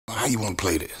how you want to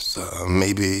play this?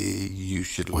 Maybe you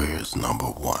should... Where's number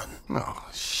one? Oh,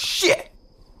 shit!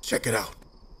 Check it out.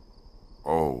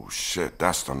 Oh, shit,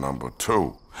 that's the number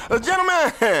two.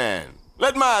 Gentlemen,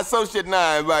 let my associate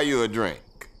Nine buy you a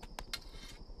drink.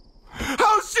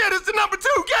 Oh, shit, it's the number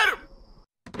two, get him!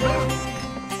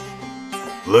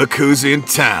 Look who's in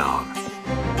town.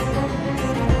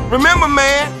 Remember,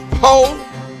 man, hold,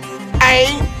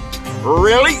 aim,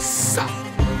 release.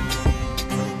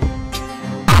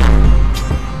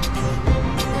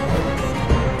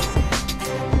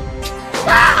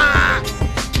 Ah!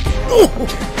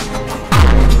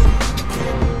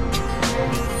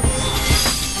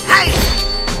 Hey!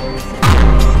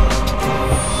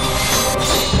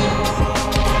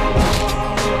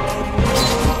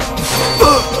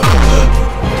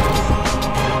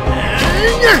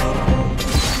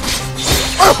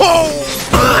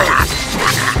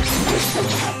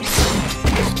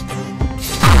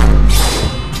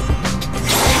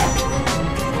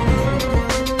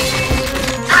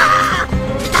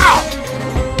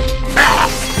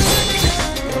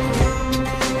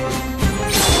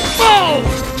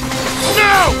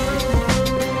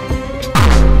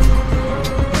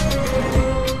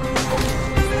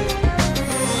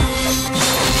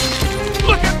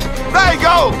 There you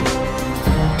go!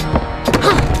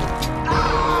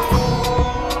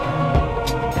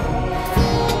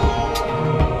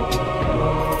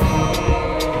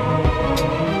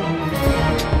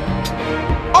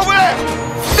 Over there!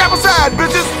 Step aside,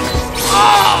 bitches!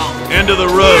 Oh! End of the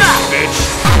road, bitch.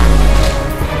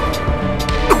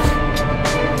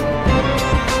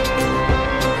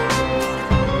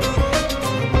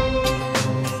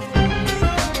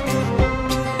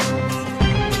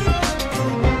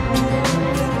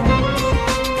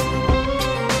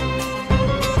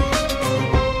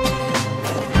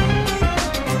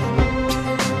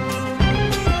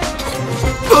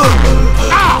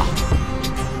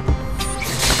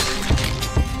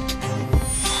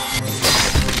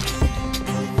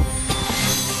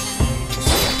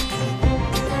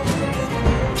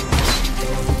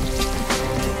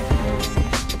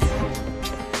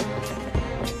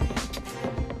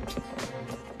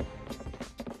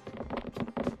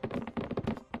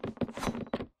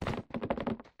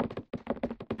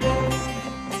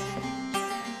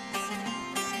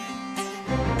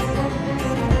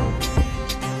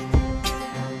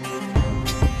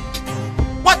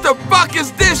 What the fuck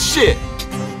is this shit?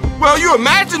 Well, you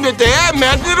imagined it there,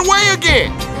 imagine it away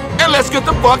again. And let's get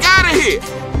the fuck out of here.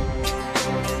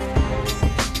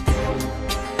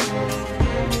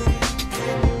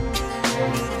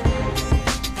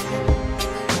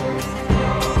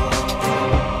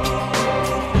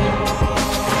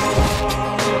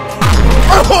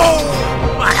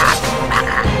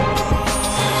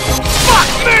 Fuck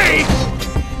me!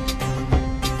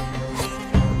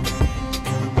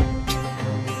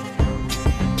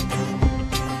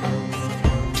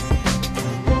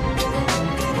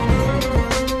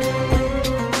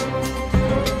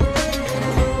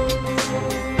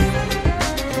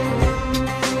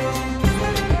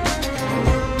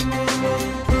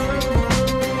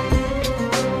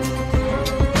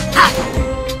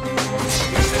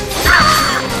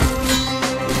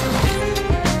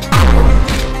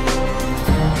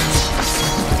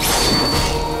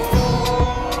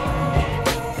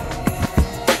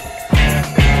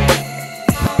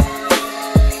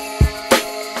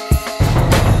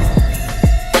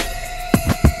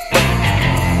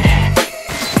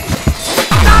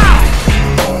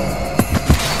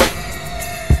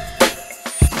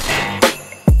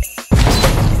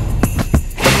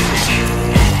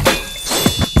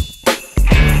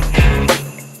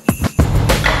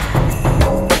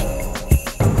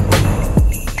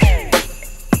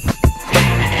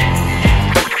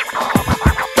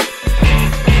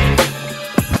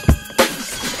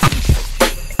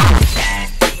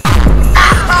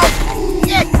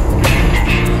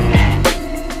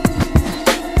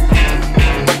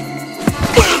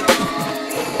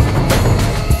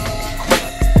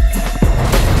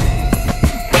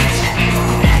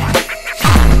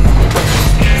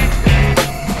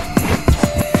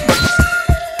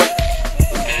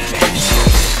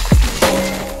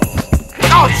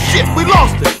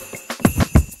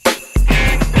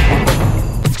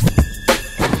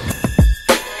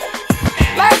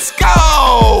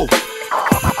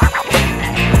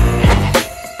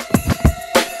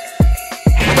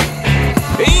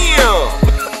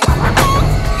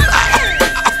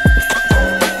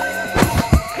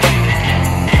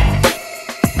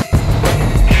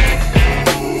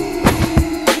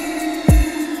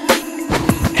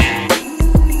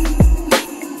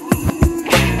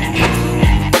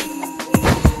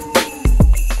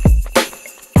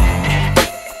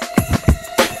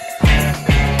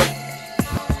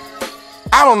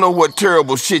 don't know what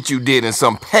terrible shit you did in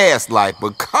some past life,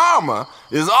 but karma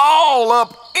is all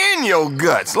up in your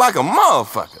guts like a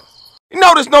motherfucker. You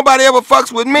notice nobody ever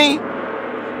fucks with me?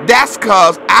 That's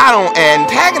cause I don't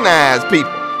antagonize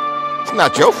people. It's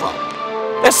not your fault.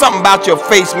 There's something about your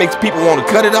face makes people want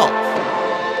to cut it off.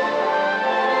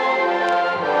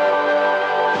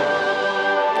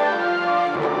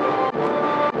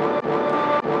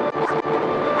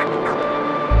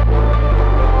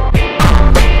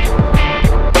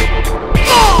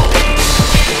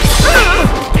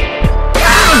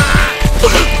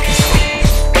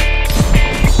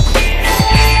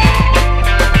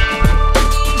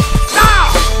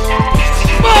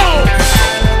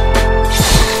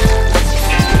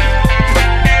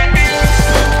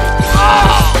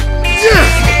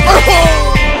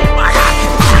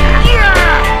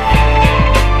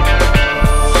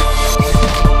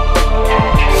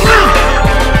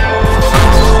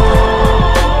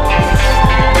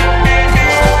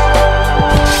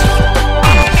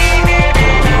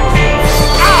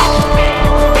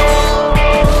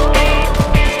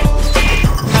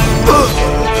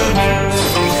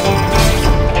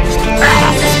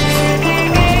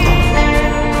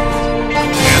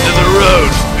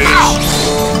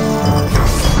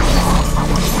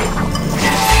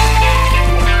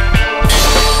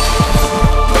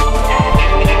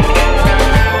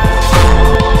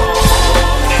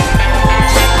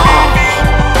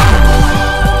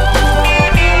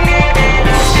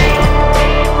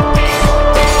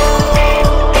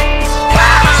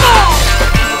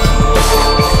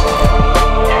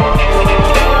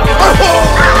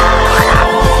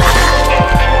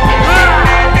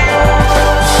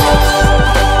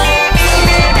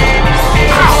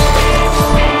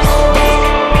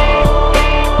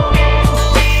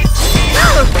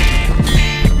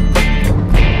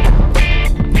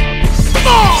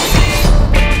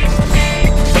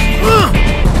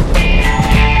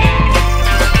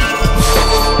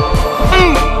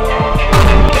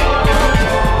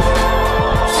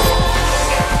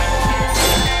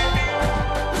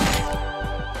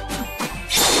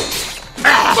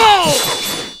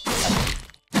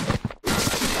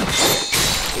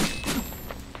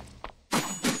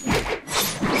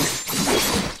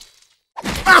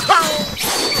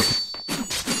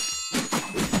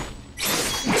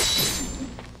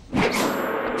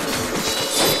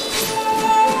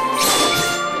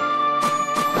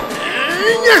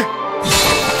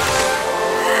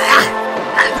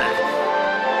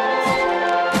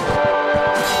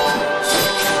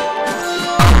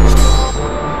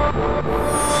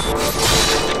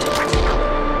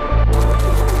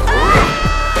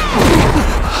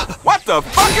 What the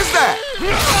fuck is that?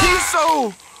 He's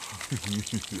so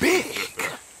big.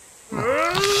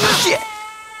 Shit.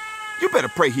 You better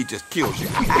pray he just kills you.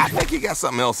 I think he got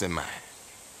something else in mind.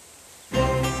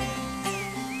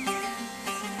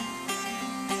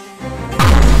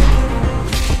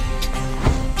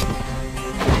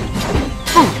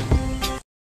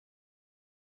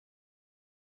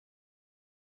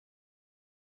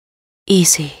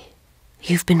 Easy.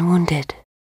 You've been wounded.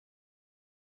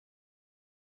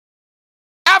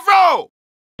 Afro!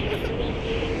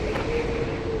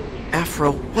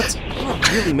 Afro, what's... You're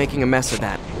not really making a mess of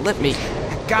that. Let me...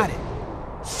 I got it.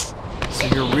 So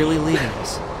you're really leading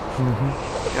us?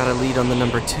 Mm-hmm. Got a lead on the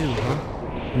number 2, huh?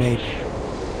 Maybe.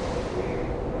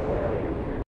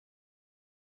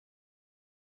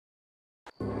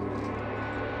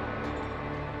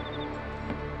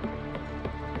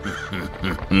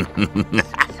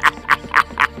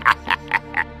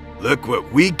 Look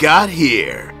what we got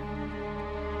here.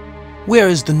 Where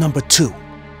is the number 2?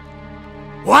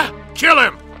 What? Kill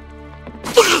him!